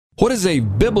What is a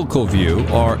biblical view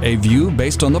or a view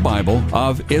based on the Bible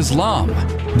of Islam?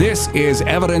 This is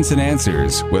Evidence and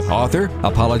Answers with author,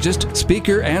 apologist,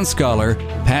 speaker, and scholar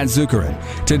Pat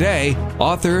Zukeran. Today,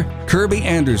 author Kirby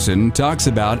Anderson talks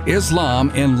about Islam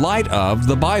in light of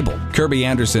the Bible. Kirby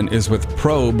Anderson is with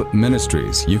Probe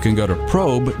Ministries. You can go to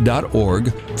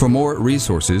probe.org for more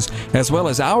resources, as well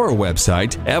as our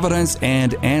website,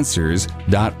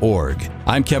 evidenceandanswers.org.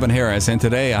 I'm Kevin Harris, and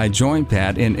today I join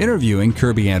Pat in interviewing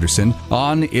Kirby Anderson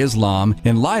on Islam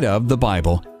in light of the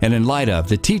Bible and in light of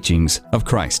the teachings of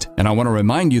Christ. And I want to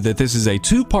remind you that this is a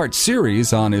two-part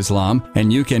series on Islam,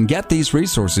 and you can get these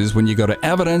resources when you go to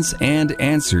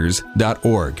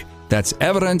evidenceandanswers.org. That's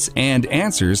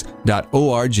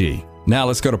evidenceandanswers.org. Now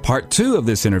let's go to part 2 of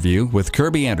this interview with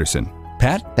Kirby Anderson.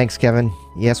 Pat? Thanks, Kevin.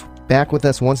 Yes, back with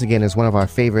us once again is one of our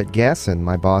favorite guests and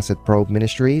my boss at Probe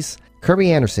Ministries,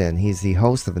 Kirby Anderson. He's the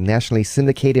host of the nationally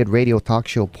syndicated radio talk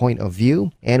show Point of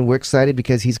View, and we're excited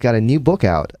because he's got a new book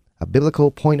out, A Biblical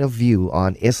Point of View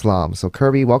on Islam. So,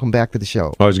 Kirby, welcome back to the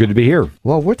show. Always good to be here.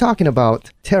 Well, we're talking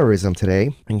about terrorism today.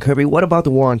 And, Kirby, what about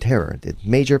the war on terror? Did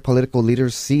major political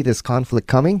leaders see this conflict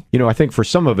coming? You know, I think for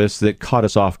some of us that caught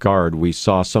us off guard, we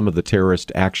saw some of the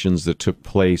terrorist actions that took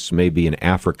place maybe in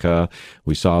Africa.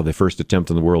 We saw the first attempt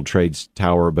on the World Trade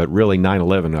Tower, but really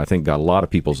 9/11, I think, got a lot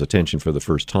of people's attention for the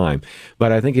first time.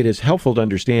 But I think it is helpful to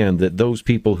understand that those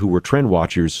people who were trend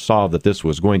watchers saw that this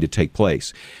was going to take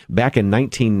place. Back in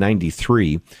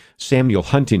 1993, Samuel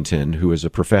Huntington, who is a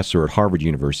professor at Harvard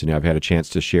University, I've had a chance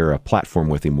to share a platform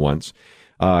with him once,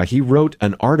 he wrote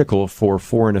an article for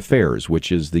Foreign Affairs,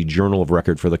 which is the journal of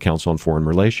record for the Council on Foreign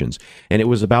Relations, and it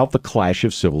was about the clash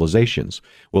of civilizations.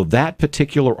 Well, that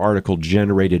particular article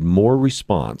generated more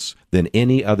response than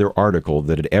any other article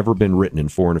that had ever been written in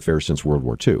foreign affairs since World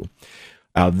War II.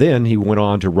 Then he went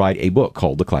on to write a book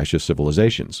called The Clash of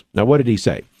Civilizations. Now, what did he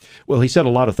say? Well, he said a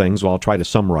lot of things, I'll try to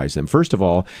summarize them. First of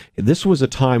all, this was a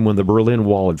time when the Berlin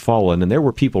Wall had fallen, and there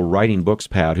were people writing books,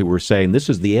 Pat, who were saying, this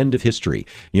is the end of history.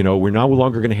 You know, we're no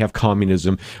longer going to have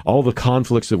communism. All the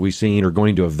conflicts that we've seen are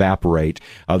going to evaporate.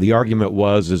 The argument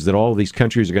is that all of these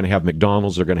countries are going to have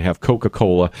McDonald's, they're going to have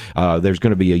Coca-Cola, there's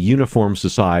going to be a uniform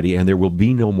society, and there will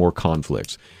be no more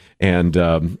conflicts.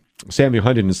 And Samuel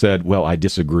Huntington said, well, I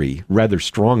disagree. Rather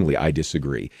strongly, I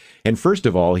disagree. And first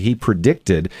of all, he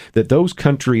predicted that those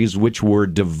countries which were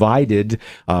divided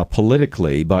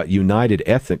politically but united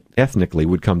ethnically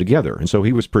would come together. And so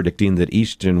he was predicting that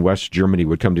East and West Germany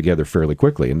would come together fairly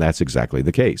quickly, and that's exactly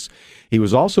the case. He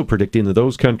was also predicting that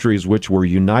those countries which were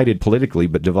united politically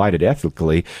but divided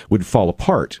ethnically would fall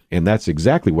apart, and that's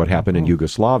exactly what happened in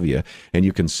Yugoslavia. And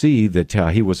you can see that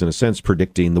he was, in a sense,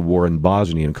 predicting the war in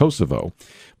Bosnia and Kosovo.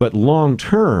 But long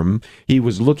term, he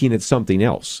was looking at something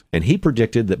else, and he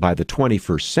predicted that by the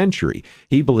 21st century,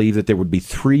 he believed that there would be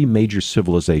 3 major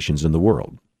civilizations in the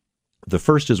world. The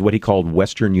first is what he called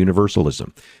Western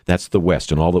universalism. That's the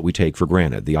West and all that we take for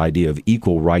granted. The idea of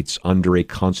equal rights under a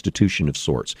constitution of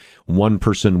sorts. One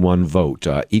person, one vote,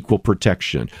 equal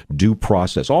protection, due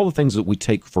process, all the things that we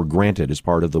take for granted as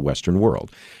part of the Western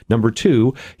world. Number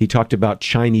 2, he talked about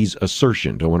Chinese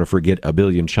assertion. Don't want to forget a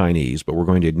billion Chinese, but we're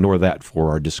going to ignore that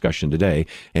for our discussion today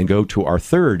and go to our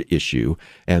third issue,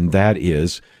 and that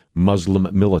is Muslim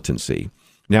militancy.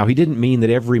 Now, he didn't mean that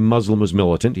every Muslim was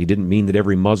militant. He didn't mean that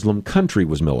every Muslim country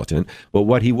was militant. But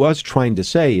what he was trying to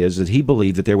say is that he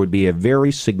believed that there would be a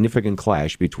very significant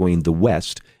clash between the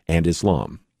West and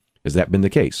Islam. Has that been the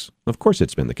case? Of course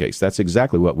it's been the case. That's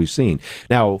exactly what we've seen.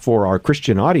 Now, for our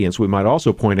Christian audience, we might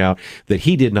also point out that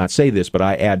he did not say this, but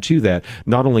I add to that,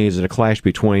 not only is it a clash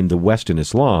between the West and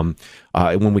Islam,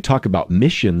 when we talk about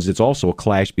missions, it's also a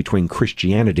clash between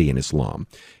Christianity and Islam.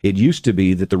 It used to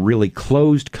be that the really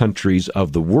closed countries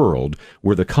of the world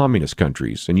were the communist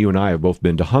countries, and you and I have both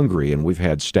been to Hungary, and we've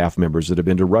had staff members that have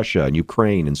been to Russia and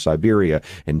Ukraine and Siberia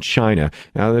and China.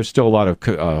 Now, there's still a lot of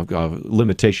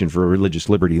limitation for religious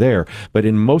liberty there, but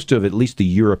in most of at least the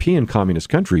European communist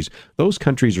countries, those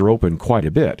countries are open quite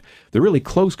a bit. The really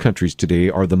closed countries today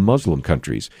are the Muslim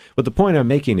countries. But the point I'm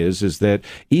making is that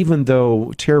even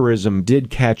though terrorism did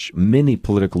catch many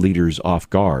political leaders off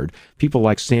guard, people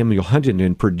like Samuel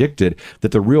Huntington predicted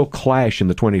that the real clash in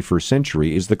the 21st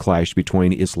century is the clash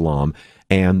between Islam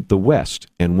and the West.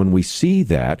 And when we see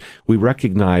that, we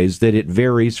recognize that it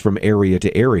varies from area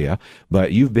to area.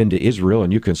 But you've been to Israel,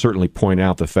 and you can certainly point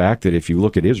out the fact that if you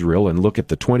look at Israel and look at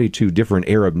the 22 different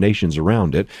Arab nations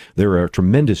around it, there are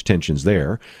tremendous tensions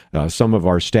there. Some of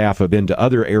our staff have been to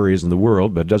other areas in the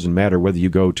world, but it doesn't matter whether you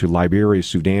go to Liberia,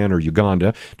 Sudan, or Uganda.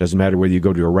 It doesn't matter whether you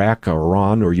go to Iraq or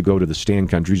Iran, or you go to the Stan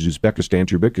countries, Uzbekistan,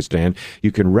 Tajikistan.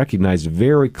 You can recognize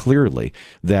very clearly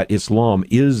that Islam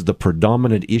is the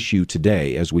predominant issue today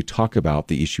today as we talk about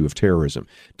the issue of terrorism.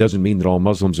 Doesn't mean that all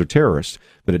Muslims are terrorists,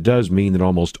 but it does mean that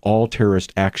almost all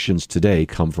terrorist actions today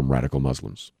come from radical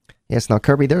Muslims. Yes, now,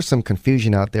 Kirby, there's some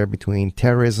confusion out there between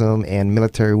terrorism and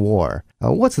military war.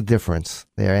 What's the difference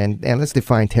there? And let's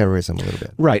define terrorism a little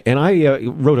bit. Right. And I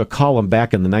wrote a column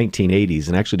back in the 1980s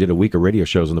and actually did a week of radio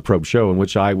shows on the Probe Show in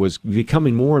which I was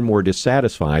becoming more and more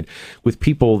dissatisfied with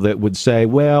people that would say,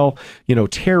 well,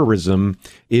 terrorism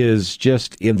is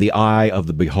just in the eye of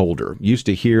the beholder. Used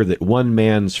to hear that one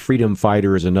man's freedom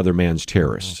fighter is another man's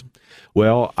terrorist.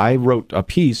 Well, I wrote a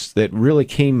piece that really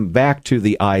came back to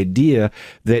the idea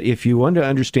that if you want to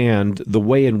understand the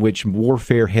way in which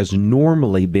warfare has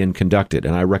normally been conducted,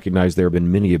 and I recognize there have been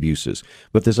many abuses,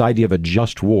 but this idea of a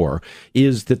just war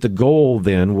is that the goal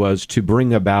then was to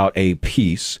bring about a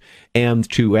peace and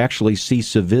to actually see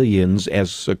civilians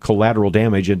as collateral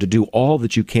damage and to do all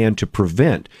that you can to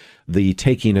prevent the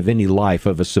taking of any life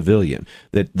of a civilian,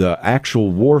 that the actual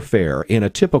warfare in a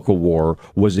typical war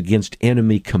was against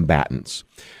enemy combatants.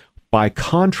 By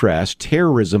contrast,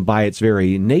 terrorism, by its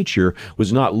very nature,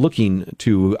 was not looking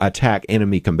to attack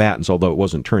enemy combatants, although it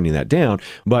wasn't turning that down,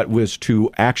 but was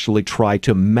to actually try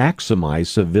to maximize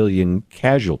civilian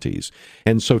casualties.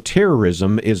 And so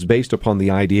terrorism is based upon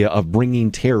the idea of bringing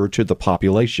terror to the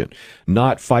population,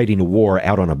 not fighting a war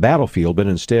out on a battlefield, but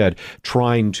instead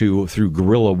trying to, through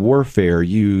guerrilla warfare,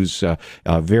 use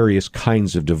various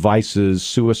kinds of devices,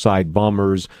 suicide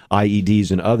bombers, IEDs,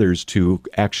 and others to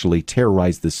actually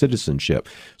terrorize the citizens.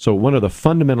 So one of the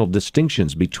fundamental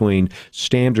distinctions between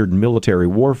standard military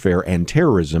warfare and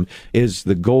terrorism is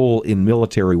the goal in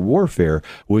military warfare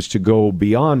was to go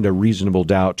beyond a reasonable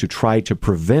doubt to try to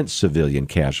prevent civilian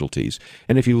casualties.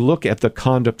 And if you look at the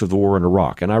conduct of the war in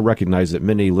Iraq, and I recognize that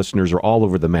many listeners are all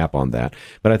over the map on that,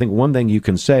 but I think one thing you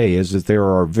can say is that there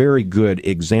are very good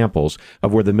examples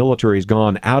of where the military has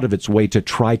gone out of its way to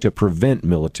try to prevent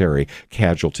military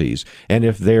casualties. And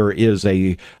if there is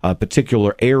a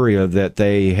particular area that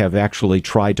they have actually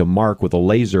tried to mark with a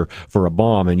laser for a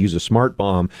bomb and use a smart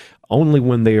bomb, only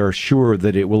when they are sure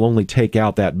that it will only take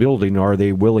out that building are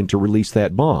they willing to release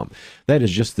that bomb. That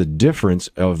is just the difference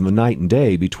of night and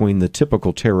day between the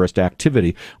typical terrorist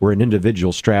activity where an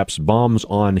individual straps bombs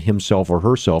on himself or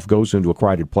herself, goes into a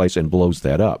crowded place and blows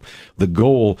that up. The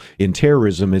goal in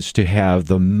terrorism is to have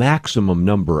the maximum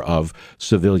number of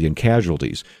civilian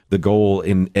casualties. The goal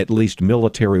in at least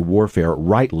military warfare,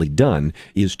 rightly done,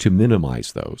 is to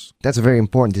minimize those. That's a very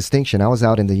important distinction. I was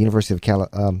out in the University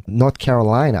of North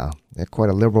Carolina. Quite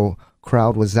a liberal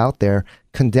crowd was out there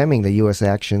condemning the U.S.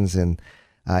 actions in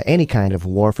any kind of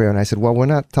warfare. And I said, well, we're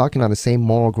not talking on the same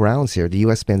moral grounds here. The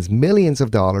U.S. spends millions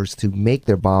of dollars to make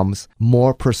their bombs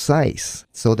more precise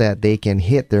so that they can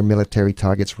hit their military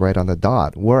targets right on the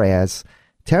dot. Whereas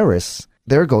terrorists,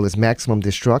 their goal is maximum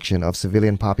destruction of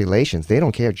civilian populations. They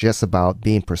don't care just about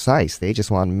being precise. They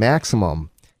just want maximum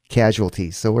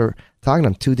casualties. So we're talking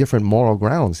on two different moral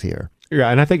grounds here. Yeah,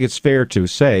 and I think it's fair to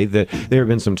say that there have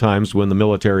been some times when the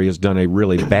military has done a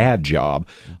really bad job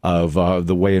of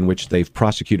the way in which they've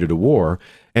prosecuted a war.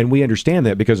 And we understand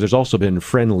that because there's also been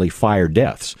friendly fire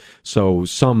deaths. So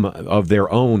some of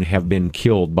their own have been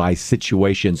killed by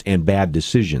situations and bad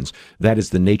decisions. That is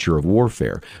the nature of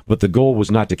warfare. But the goal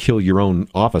was not to kill your own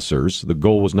officers. The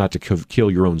goal was not to kill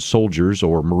your own soldiers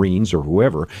or Marines or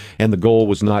whoever. And the goal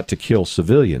was not to kill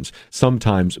civilians.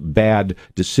 Sometimes bad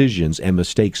decisions and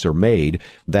mistakes are made.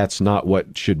 That's not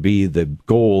what should be the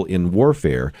goal in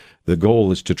warfare. The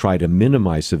goal is to try to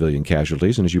minimize civilian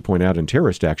casualties, and as you point out in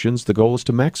terrorist actions, the goal is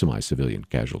to maximize civilian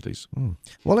casualties.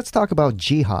 Well, let's talk about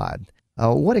jihad.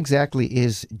 What exactly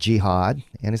is jihad,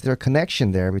 and is there a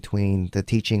connection there between the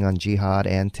teaching on jihad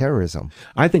and terrorism?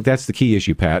 I think that's the key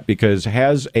issue, Pat, because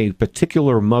as a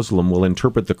particular Muslim will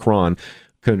interpret the Quran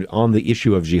on the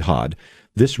issue of jihad,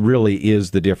 this really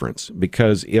is the difference,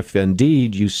 because if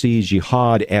indeed you see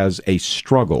jihad as a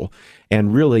struggle,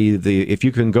 and really, if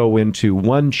you can go into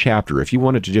one chapter, if you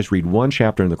wanted to just read one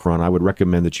chapter in the Quran, I would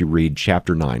recommend that you read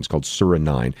chapter 9. It's called Surah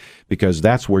 9, because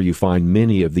that's where you find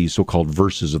many of these so-called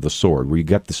verses of the sword, where you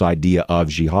get this idea of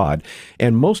jihad.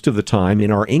 And most of the time,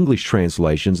 in our English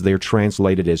translations, they're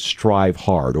translated as strive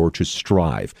hard or to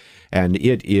strive. And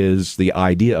it is the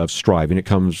idea of striving. It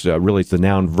comes really, it's the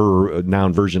noun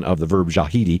version of the verb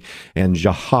jahidi, and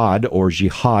jihad or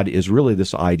jihad is really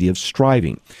this idea of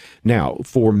striving. Now,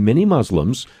 for many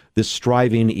Muslims, this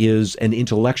striving is an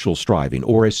intellectual striving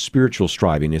or a spiritual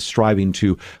striving, is striving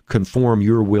to conform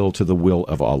your will to the will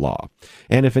of Allah.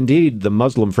 And if indeed the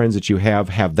Muslim friends that you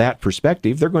have that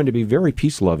perspective, they're going to be very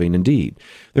peace-loving indeed.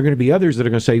 There are going to be others that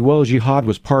are going to say, well, jihad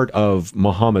was part of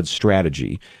Muhammad's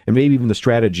strategy, and maybe even the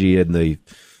strategy in the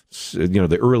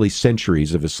the early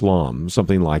centuries of Islam,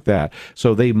 something like that.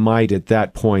 So they might at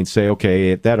that point say,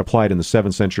 okay, that applied in the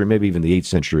 7th century, maybe even the 8th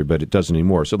century, but it doesn't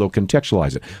anymore. So they'll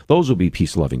contextualize it. Those will be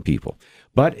peace-loving people.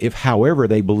 But if, however,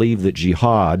 they believe that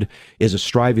jihad is a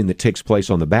striving that takes place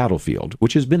on the battlefield,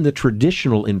 which has been the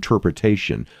traditional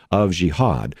interpretation of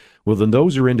jihad, well, then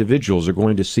those individuals are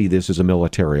going to see this as a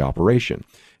military operation.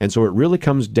 And so it really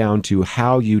comes down to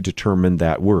how you determine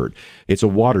that word. It's a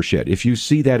watershed. If you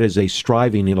see that as a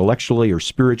striving intellectually or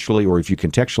spiritually, or if you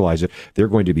contextualize it, they're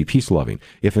going to be peace-loving.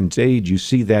 If indeed you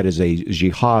see that as a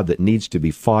jihad that needs to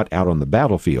be fought out on the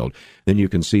battlefield, then you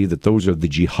can see that those are the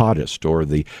jihadist or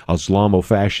the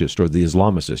Islamo-fascist or the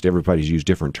Islamicist. Everybody's used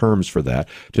different terms for that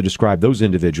to describe those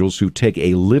individuals who take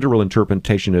a literal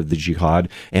interpretation of the jihad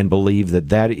and believe that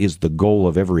that is the goal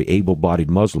of every able-bodied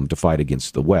Muslim, to fight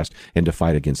against the West and to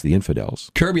fight against the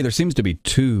infidels. Kirby, there seems to be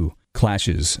two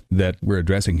clashes that we're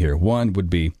addressing here. One would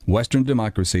be Western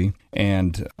democracy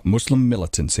and Muslim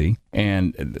militancy,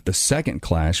 and the second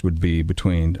clash would be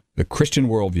between the Christian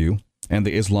worldview and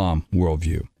the Islam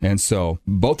worldview. And so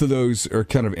both of those are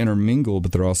kind of intermingled,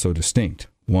 but they're also distinct.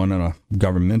 One on a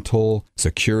governmental,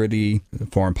 security,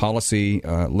 foreign policy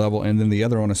level, and then the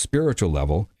other on a spiritual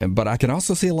level. But I can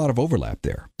also see a lot of overlap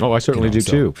there. Oh, I certainly do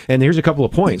too. And here's a couple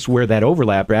of points where that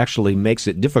overlap actually makes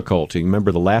it difficult. You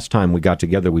remember the last time we got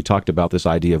together, we talked about this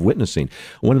idea of witnessing.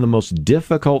 One of the most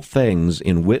difficult things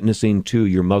in witnessing to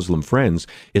your Muslim friends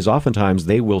is oftentimes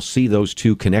they will see those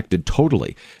two connected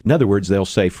totally. In other words, they'll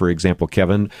say, for example,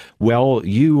 Kevin, well,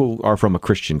 you are from a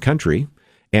Christian country,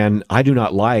 and I do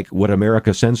not like what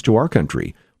America sends to our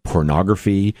country.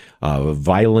 Pornography,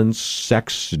 violence,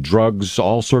 sex, drugs,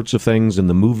 all sorts of things in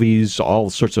the movies, all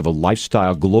sorts of a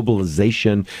lifestyle,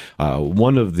 globalization.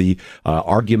 One of the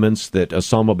arguments that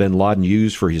Osama bin Laden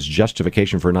used for his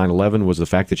justification for 9/11 was the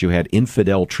fact that you had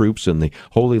infidel troops in the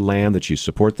Holy Land, that you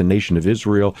support the nation of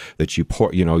Israel, that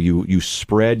you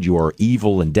spread your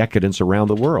evil and decadence around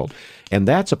the world. And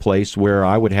that's a place where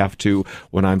I would have to,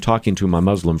 when I'm talking to my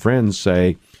Muslim friends,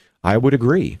 say, I would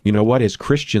agree. You know what? As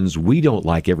Christians, we don't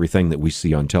like everything that we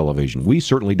see on television. We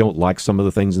certainly don't like some of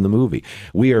the things in the movie.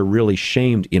 We are really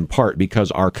shamed in part because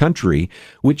our country,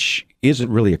 which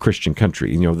isn't really a Christian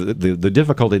country. The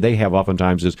difficulty they have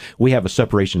oftentimes is we have a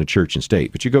separation of church and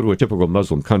state. But you go to a typical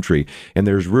Muslim country, and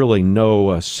there's really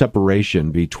no separation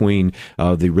between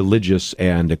the religious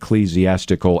and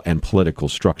ecclesiastical and political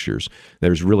structures.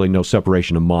 There's really no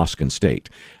separation of mosque and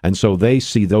state. And so they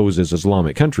see those as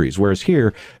Islamic countries. Whereas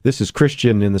here, this is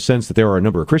Christian in the sense that there are a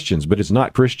number of Christians, but it's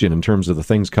not Christian in terms of the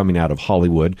things coming out of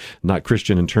Hollywood, not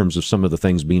Christian in terms of some of the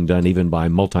things being done even by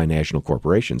multinational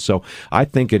corporations. So I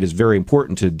think it is very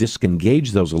important to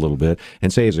disengage those a little bit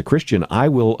and say, as a Christian, I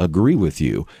will agree with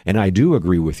you, and I do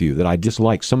agree with you that I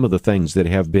dislike some of the things that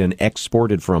have been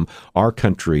exported from our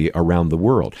country around the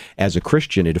world. As a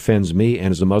Christian, it offends me,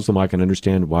 and as a Muslim, I can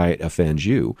understand why it offends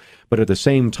you. But at the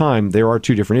same time, there are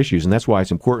two different issues, and that's why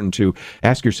it's important to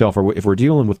ask yourself, if we're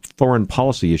dealing with foreign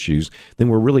policy issues, then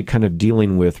we're really kind of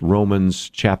dealing with Romans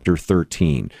chapter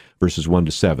 13, verses 1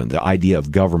 to 7, the idea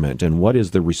of government and what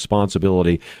is the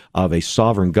responsibility of a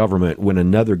sovereign government when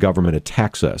another government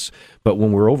attacks us. But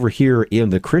when we're over here in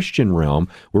the Christian realm,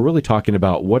 we're really talking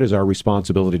about what is our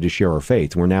responsibility to share our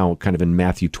faith. We're now kind of in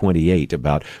Matthew 28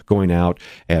 about going out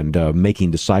and making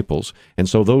disciples. And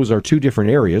so those are two different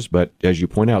areas, but as you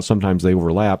point out, sometimes they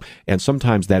overlap, and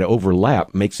sometimes that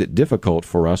overlap makes it difficult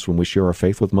for us when we share our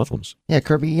faith with Muslims. Yeah,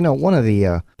 Kirby, one of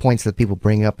the points that people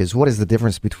bring up is what is the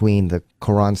difference between the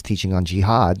Quran's teaching on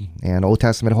jihad and Old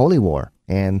Testament holy war?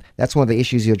 And that's one of the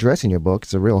issues you address in your book.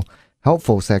 It's a real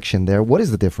helpful section there. What is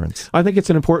the difference? I think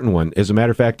it's an important one. As a matter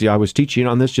of fact, I was teaching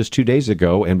on this just 2 days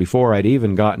ago, and before I'd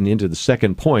even gotten into the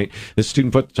second point, the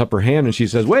student puts up her hand and she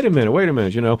says, wait a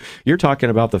minute, you're talking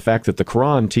about the fact that the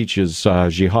Quran teaches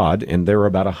jihad, and there are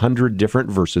about 100 different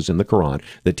verses in the Quran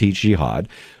that teach jihad.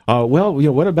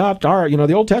 What about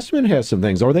the Old Testament has some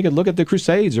things, or they could look at the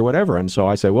Crusades or whatever. And so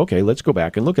I say, well, okay, let's go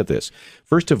back and look at this.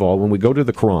 First of all, when we go to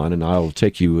the Quran, and I'll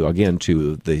take you again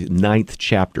to the 9th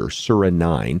chapter, Surah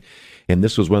 9, and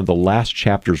this was one of the last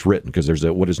chapters written because there's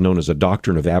what is known as a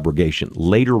doctrine of abrogation.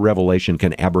 Later revelation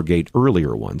can abrogate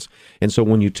earlier ones. And so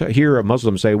when you hear a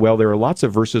Muslim say, well, there are lots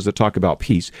of verses that talk about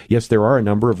peace. Yes, there are a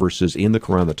number of verses in the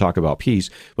Quran that talk about peace,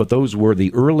 but those were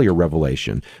the earlier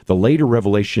revelation. The later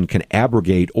revelation can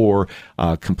abrogate or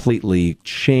completely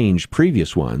change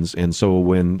previous ones. And so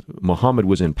when Muhammad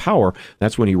was in power,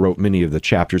 that's when he wrote many of the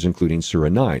chapters, including Surah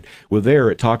 9. Well, there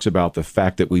it talks about the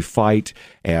fact that we fight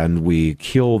and we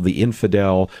kill the infidels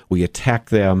infidel, we attack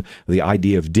them. The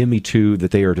idea of dhimmitu,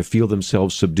 that they are to feel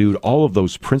themselves subdued, all of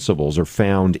those principles are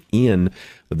found in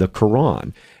the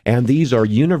Quran. And these are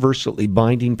universally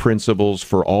binding principles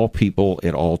for all people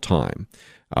at all time.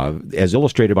 As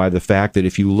illustrated by the fact that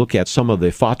if you look at some of the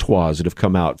fatwas that have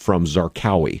come out from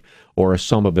Zarqawi or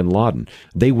Osama bin Laden,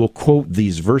 they will quote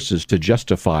these verses to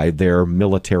justify their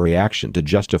military action, to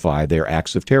justify their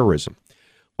acts of terrorism.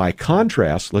 By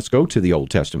contrast, let's go to the Old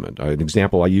Testament. An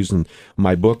example I use in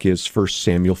my book is 1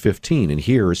 Samuel 15, and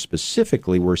here is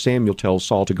specifically where Samuel tells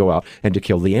Saul to go out and to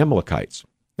kill the Amalekites.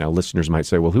 Now, listeners might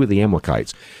say, well, who are the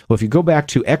Amalekites? Well, if you go back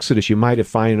to Exodus, you might have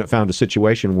found a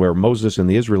situation where Moses and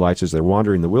the Israelites, as they're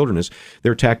wandering in the wilderness,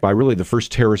 they're attacked by really the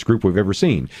first terrorist group we've ever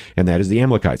seen, and that is the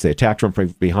Amalekites. They attacked from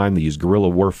behind. They used guerrilla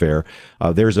warfare.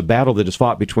 There's a battle that is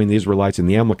fought between the Israelites and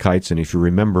the Amalekites, and if you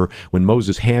remember, when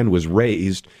Moses' hand was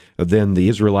raised, then the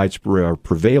Israelites were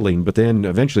prevailing, but then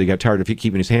eventually he got tired of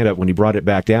keeping his hand up. When he brought it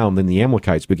back down, then the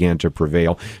Amalekites began to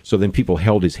prevail, so then people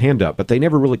held his hand up, but they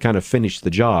never really kind of finished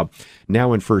the job.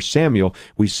 Now in 1 Samuel,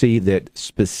 we see that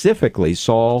specifically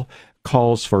Saul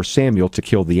calls for Samuel to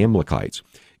kill the Amalekites.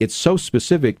 It's so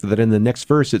specific that in the next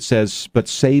verse it says, but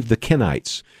save the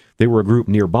Kenites. They were a group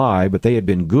nearby, but they had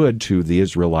been good to the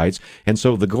Israelites, and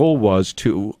so the goal was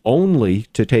to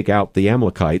take out the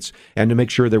Amalekites and to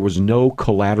make sure there was no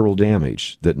collateral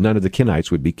damage, that none of the Kenites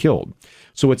would be killed.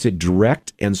 So it's a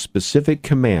direct and specific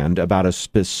command about a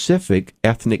specific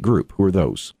ethnic group. Who are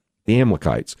those? The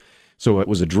Amalekites. So it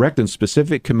was a direct and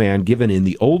specific command given in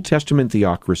the Old Testament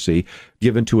theocracy,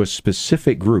 given to a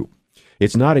specific group.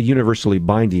 It's not a universally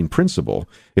binding principle.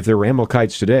 If there were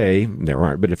Amalekites today, there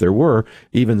aren't, but if there were,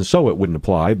 even so it wouldn't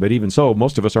apply. But even so,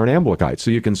 most of us aren't Amalekites.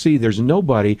 So you can see there's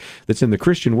nobody that's in the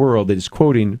Christian world that is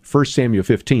quoting 1 Samuel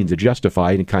 15 to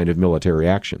justify any kind of military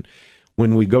action.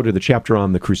 When we go to the chapter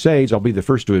on the Crusades, I'll be the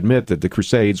first to admit that the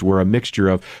Crusades were a mixture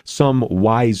of some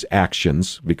wise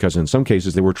actions, because in some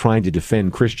cases they were trying to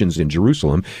defend Christians in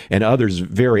Jerusalem, and others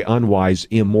very unwise,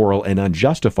 immoral, and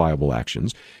unjustifiable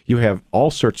actions. You have all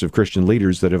sorts of Christian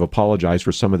leaders that have apologized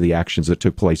for some of the actions that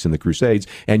took place in the Crusades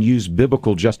and used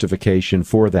biblical justification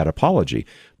for that apology.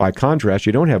 By contrast,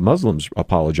 you don't have Muslims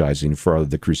apologizing for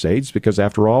the Crusades because,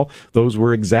 after all, those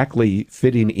were exactly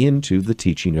fitting into the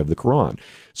teaching of the Quran.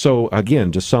 So,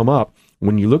 again, to sum up,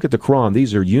 when you look at the Quran,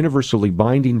 these are universally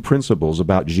binding principles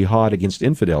about jihad against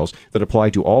infidels that apply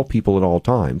to all people at all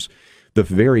times. The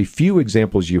very few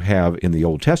examples you have in the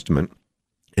Old Testament,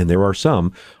 and there are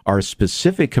some, are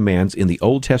specific commands in the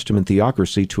Old Testament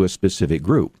theocracy to a specific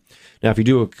group. Now, if you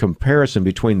do a comparison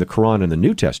between the Quran and the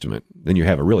New Testament, then you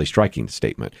have a really striking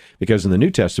statement. Because in the New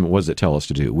Testament, what does it tell us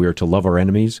to do? We are to love our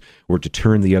enemies. We're to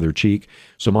turn the other cheek.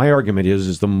 So my argument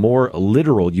is the more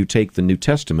literal you take the New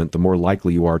Testament, the more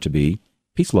likely you are to be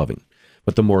peace-loving.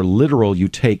 But the more literal you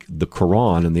take the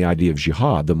Quran and the idea of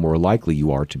jihad, the more likely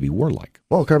you are to be warlike.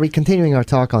 Well, Kirby, continuing our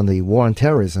talk on the war on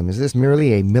terrorism, is this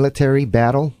merely a military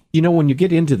battle? You know, when you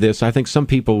get into this, I think some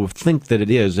people think that it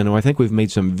is, and I think we've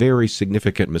made some very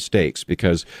significant mistakes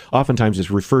because oftentimes it's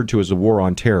referred to as a war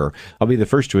on terror. I'll be the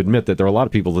first to admit that there are a lot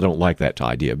of people that don't like that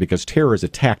idea because terror is a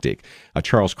tactic.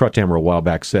 Charles Krauthammer a while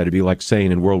back said it'd be like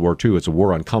saying in World War II it's a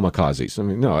war on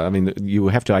kamikazes. You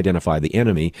have to identify the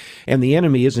enemy, and the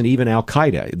enemy isn't even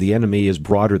Al-Qaeda. The enemy is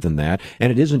broader than that, and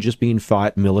it isn't just being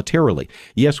fought militarily.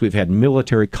 Yes, we've had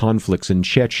military conflicts in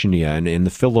Chechnya and in the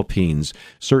Philippines.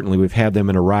 Certainly we've had them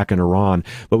in Iraq and Iran,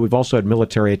 but we've also had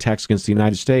military attacks against the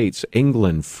United States,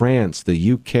 England, France,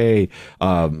 the UK,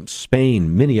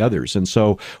 Spain, many others. And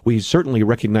so we certainly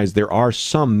recognize there are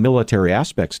some military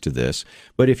aspects to this,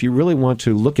 but if you really want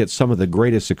to look at some of the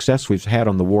greatest success we've had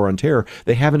on the war on terror,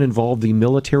 they haven't involved the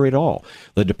military at all.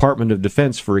 The Department of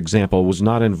Defense, for example, was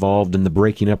not involved in the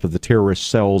breaking up of the terrorist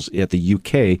cells at the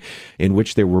UK, in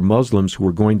which there were Muslims who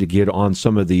were going to get on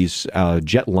some of these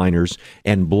jetliners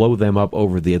and blow them up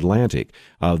over the Atlantic.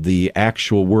 The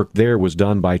actual work there was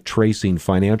done by tracing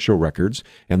financial records,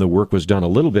 and the work was done a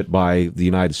little bit by the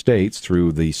United States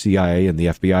through the CIA and the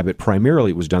FBI, but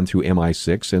primarily it was done through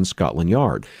MI6 and Scotland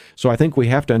Yard. So I think we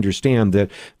have to understand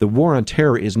that the war on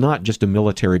terror is not just a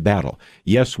military battle.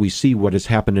 Yes, we see what has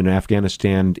happened in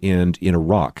Afghanistan and in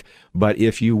Iraq, but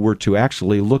if you were to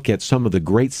actually look at some of the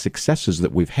great successes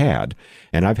that we've had,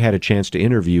 and I've had a chance to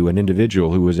interview an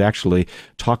individual who has actually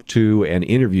talked to and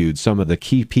interviewed some of the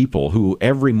key people who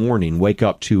every morning wake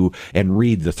up to and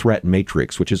read the threat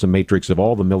matrix, which is a matrix of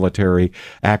all the military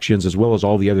actions as well as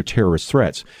all the other terrorist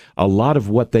threats. A lot of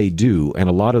what they do and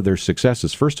a lot of their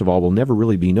successes, first of all, will never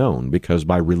really be known because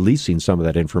by releasing some of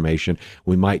that information,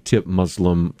 we might tip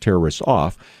Muslim terrorists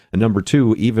off. And number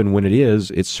two, even when it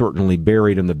is, it's certainly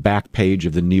buried in the back back page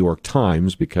of the New York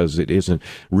Times because it isn't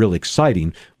real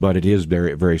exciting, but it is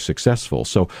very, very successful.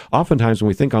 So oftentimes when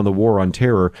we think on the war on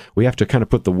terror, we have to kind of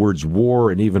put the words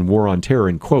war and even war on terror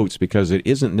in quotes because it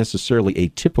isn't necessarily a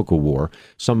typical war.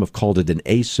 Some have called it an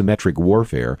asymmetric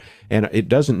warfare, and it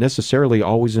doesn't necessarily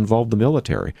always involve the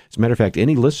military. As a matter of fact,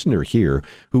 any listener here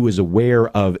who is aware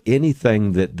of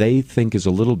anything that they think is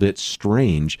a little bit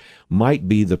strange might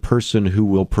be the person who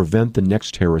will prevent the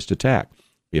next terrorist attack.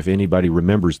 If anybody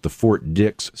remembers the Fort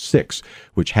Dix 6,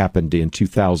 which happened in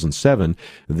 2007,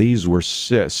 these were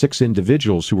six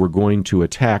individuals who were going to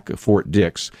attack Fort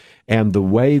Dix. And the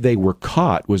way they were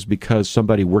caught was because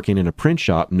somebody working in a print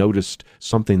shop noticed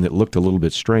something that looked a little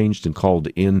bit strange and called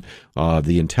in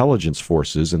the intelligence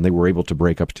forces, and they were able to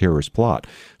break up a terrorist plot.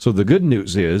 So the good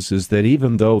news is that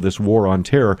even though this war on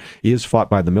terror is fought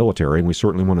by the military, and we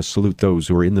certainly want to salute those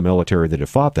who are in the military that have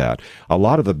fought that, a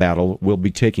lot of the battle will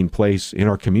be taking place in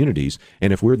our communities,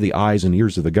 and if we're the eyes and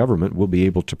ears of the government, we'll be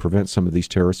able to prevent some of these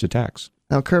terrorist attacks.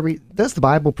 Now, Kirby, does the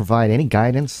Bible provide any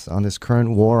guidance on this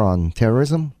current war on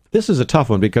terrorism? This is a tough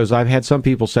one because I've had some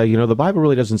people say, the Bible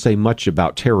really doesn't say much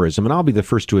about terrorism, and I'll be the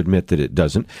first to admit that it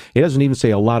doesn't. It doesn't even say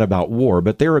a lot about war,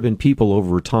 but there have been people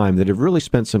over time that have really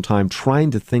spent some time trying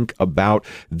to think about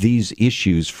these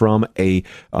issues from a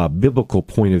biblical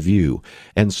point of view.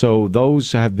 And so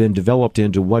those have been developed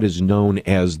into what is known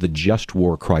as the just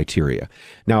war criteria.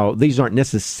 Now, these aren't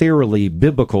necessarily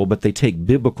biblical, but they take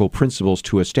biblical principles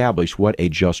to establish what a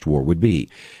just war would be.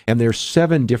 And there's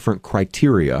 7 different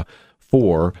criteria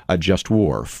for a just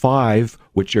war. 5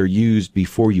 which are used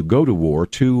before you go to war,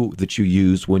 2 that you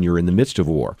use when you're in the midst of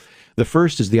war. The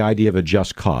first is the idea of a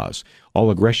just cause.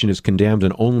 All aggression is condemned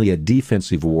and only a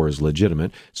defensive war is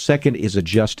legitimate. Second is a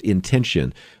just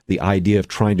intention, the idea of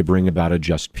trying to bring about a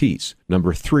just peace.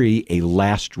 Number 3, a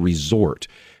last resort.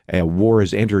 A war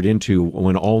is entered into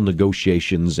when all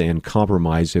negotiations and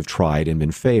compromise have tried and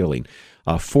been failing.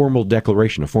 A formal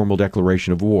declaration of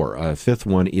war. A 5th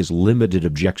one is limited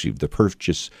objective. The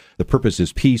purpose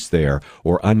is peace there,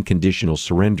 or unconditional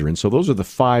surrender. And so those are the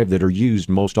 5 that are used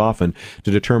most often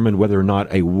to determine whether or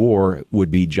not a war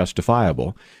would be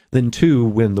justifiable. Then 2,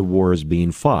 when the war is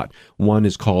being fought. 1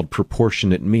 is called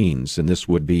proportionate means, and this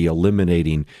would be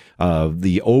eliminating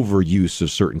the overuse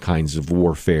of certain kinds of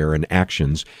warfare and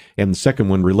actions. And the second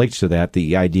one relates to that,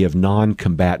 the idea of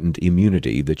non-combatant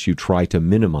immunity, that you try to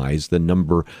minimize the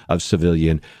number of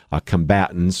civilian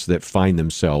combatants that find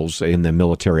themselves in the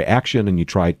military action, and you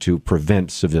try to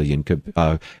prevent civilian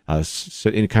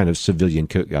any kind of civilian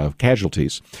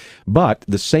casualties. But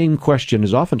the same question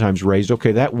is oftentimes raised,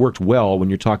 okay, that worked well when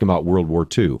you're talking about World War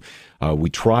II. We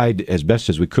tried as best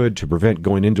as we could to prevent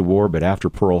going into war, but after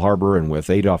Pearl Harbor and with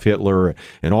Adolf Hitler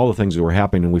and all the things that were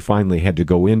happening, we finally had to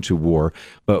go into war.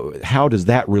 But how does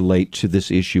that relate to this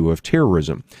issue of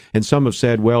terrorism? And some have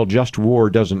said, well, just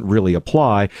war doesn't really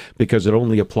apply because it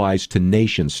only applies to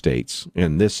nation states.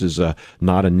 And this is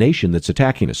not a nation that's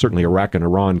attacking us. Certainly Iraq and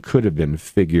Iran could have been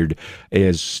figured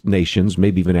as nations,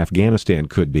 maybe even Afghanistan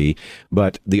could be.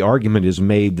 But the argument is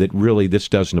made that really this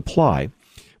doesn't apply.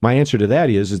 My answer to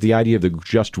that is the idea of the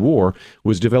just war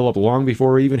was developed long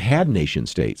before we even had nation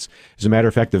states. As a matter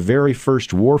of fact, the very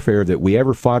first warfare that we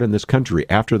ever fought in this country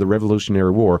after the Revolutionary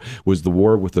War was the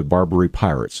war with the Barbary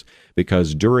pirates.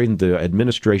 Because during the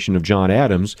administration of John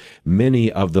Adams, many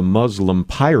of the Muslim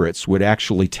pirates would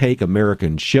actually take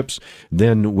American ships.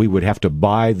 Then we would have to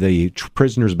buy the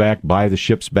prisoners back, buy the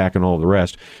ships back, and all the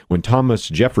rest. When Thomas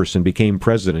Jefferson became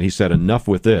president, he said enough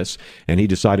with this, and he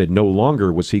decided no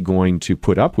longer was he going to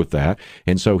put up with that.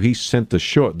 And so he sent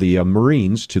the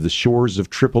Marines to the shores of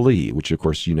Tripoli, which of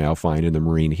course you now find in the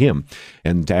Marine hymn,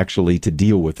 and actually to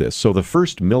deal with this. So the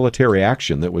first military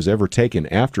action that was ever taken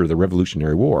after the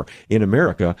Revolutionary War in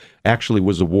America actually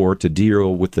was a war to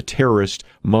deal with the terrorist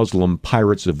Muslim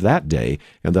pirates of that day,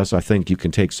 and thus I think you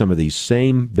can take some of these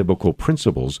same biblical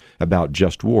principles about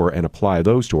just war and apply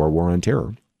those to our war on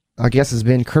terror. Our guest has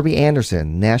been Kirby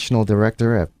Anderson, National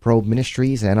Director at Probe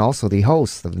Ministries and also the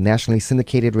host of the nationally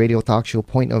syndicated radio talk show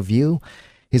Point of View.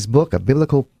 His book, A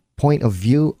Biblical Point of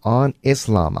View on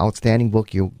Islam, outstanding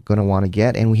book you're going to want to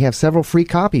get, and we have several free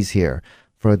copies here.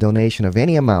 For a donation of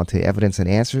any amount to Evidence and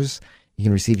Answers, you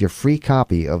can receive your free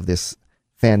copy of this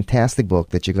fantastic book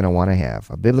that you're going to want to have,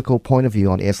 A Biblical Point of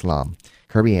View on Islam.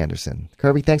 Kirby Anderson.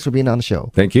 Kirby, thanks for being on the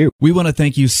show. Thank you. We want to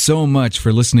thank you so much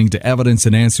for listening to Evidence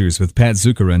and Answers with Pat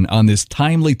Zukeran on this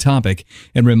timely topic,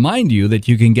 and remind you that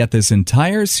you can get this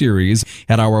entire series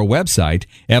at our website,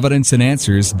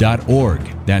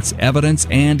 evidenceandanswers.org. That's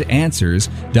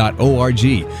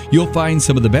evidenceandanswers.org. You'll find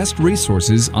some of the best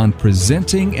resources on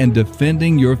presenting and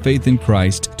defending your faith in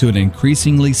Christ to an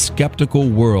increasingly skeptical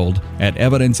world at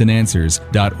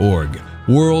evidenceandanswers.org.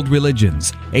 World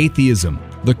religions, atheism,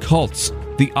 the cults,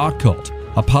 the occult,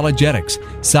 apologetics,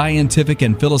 scientific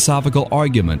and philosophical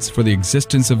arguments for the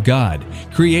existence of God,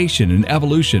 creation and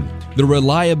evolution, the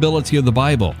reliability of the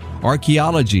Bible,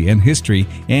 archaeology and history,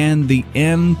 and the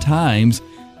end times,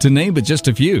 to name but just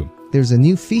a few. There's a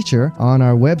new feature on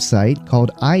our website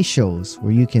called iShows,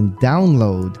 where you can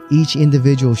download each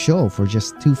individual show for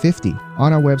just $2.50.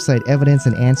 On our website,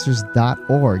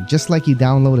 evidenceandanswers.org, just like you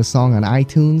download a song on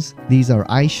iTunes, these are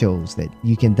iShows that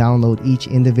you can download each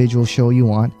individual show you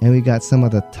want, and we've got some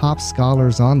of the top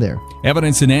scholars on there.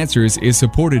 Evidence and Answers is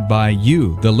supported by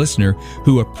you, the listener,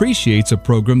 who appreciates a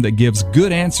program that gives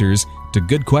good answers to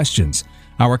good questions.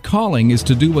 Our calling is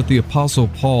to do what the Apostle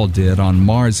Paul did on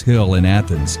Mars Hill in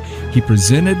Athens. He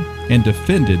presented and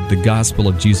defended the gospel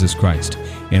of Jesus Christ,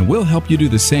 and we'll help you do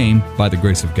the same by the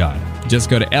grace of God. Just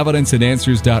go to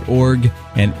evidenceandanswers.org,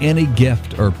 and any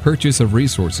gift or purchase of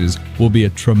resources will be a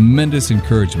tremendous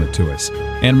encouragement to us.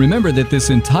 And remember that this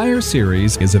entire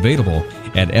series is available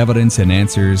at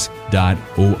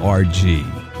evidenceandanswers.org.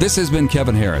 This has been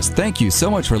Kevin Harris. Thank you so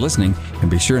much for listening,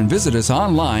 and be sure and visit us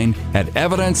online at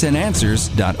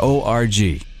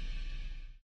evidenceandanswers.org.